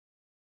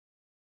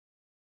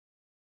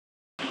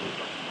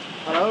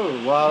Hello,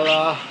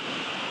 well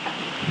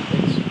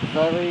it's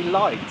very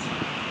light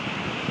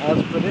as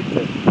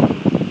predicted,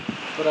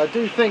 but I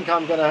do think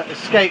I'm going to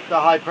escape the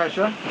high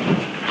pressure,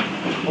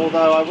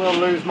 although I will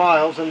lose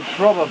miles and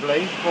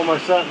probably,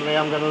 almost certainly,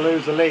 I'm going to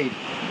lose the lead.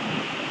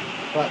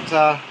 But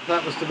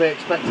that was to be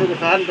expected. If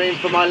it hadn't been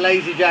for my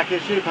lazy jack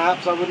issue,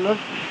 perhaps I wouldn't have.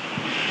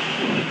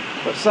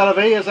 But c'est la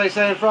vie, as they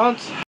say in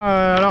France.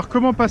 Alors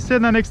comment passer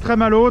d'un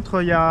extrême à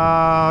l'autre? Il y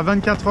a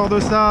 24 heures de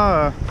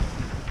ça,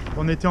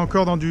 on était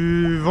encore dans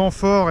du vent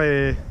fort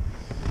et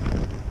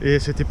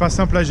c'était pas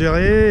simple à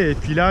gérer. Et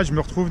puis là, je me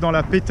retrouve dans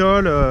la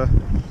pétole.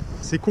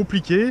 C'est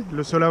compliqué.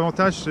 Le seul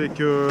avantage, c'est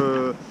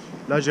que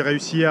là, j'ai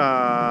réussi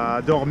à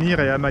dormir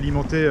et à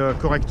m'alimenter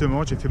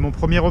correctement. J'ai fait mon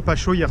premier repas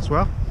chaud hier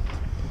soir.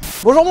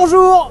 Bonjour,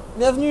 bonjour,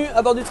 bienvenue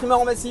à bord du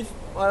trimaran massif.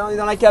 Voilà, on est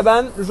dans la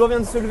cabane, le jour vient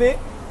de se lever.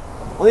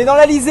 On est dans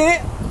l'Alizé,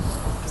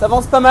 ça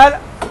avance pas mal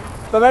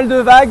de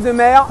vagues, de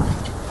mer.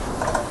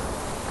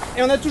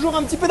 Et on a toujours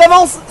un petit peu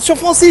d'avance sur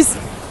Francis,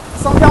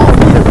 140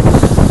 000.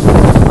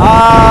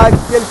 À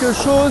quelque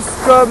chose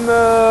comme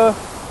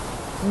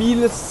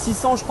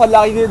 1600 je crois de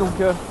l'arrivée, donc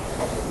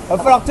va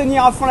falloir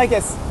tenir à fond la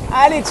caisse.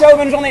 Allez, ciao,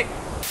 bonne journée.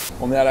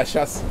 On est à la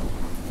chasse,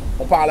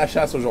 on part à la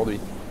chasse aujourd'hui.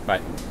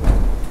 Ouais.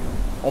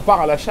 On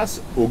part à la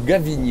chasse au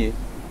gavinier.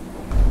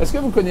 Est-ce que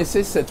vous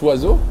connaissez cet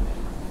oiseau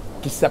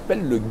qui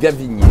s'appelle le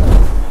gavinier?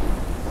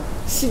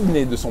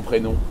 Sydney de son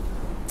prénom.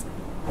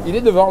 Il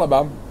est devant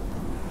là-bas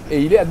et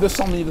il est à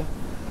 200 000.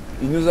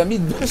 Il nous a mis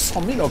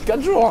 200 000 en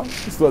 4 jours, hein,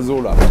 cet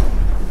oiseau-là.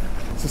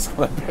 C'est ce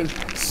qu'on appelle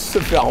se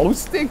faire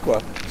rouster, quoi.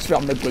 Se faire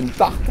mettre une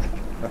tarte.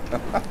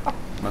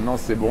 Maintenant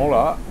c'est bon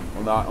là,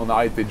 on a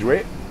arrêté de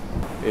jouer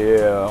et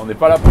on n'est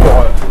pas là pour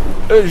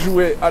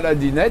jouer à la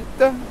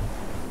dinette.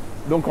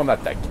 Donc on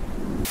attaque.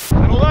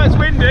 And although it's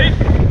windy,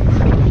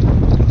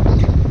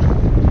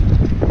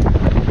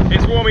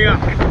 it's warming up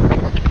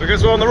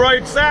because we're on the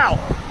road south.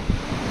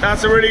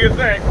 That's a really good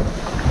thing.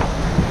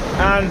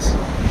 And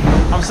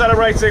I'm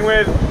celebrating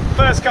with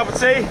first cup of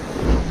tea.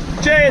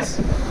 Cheers!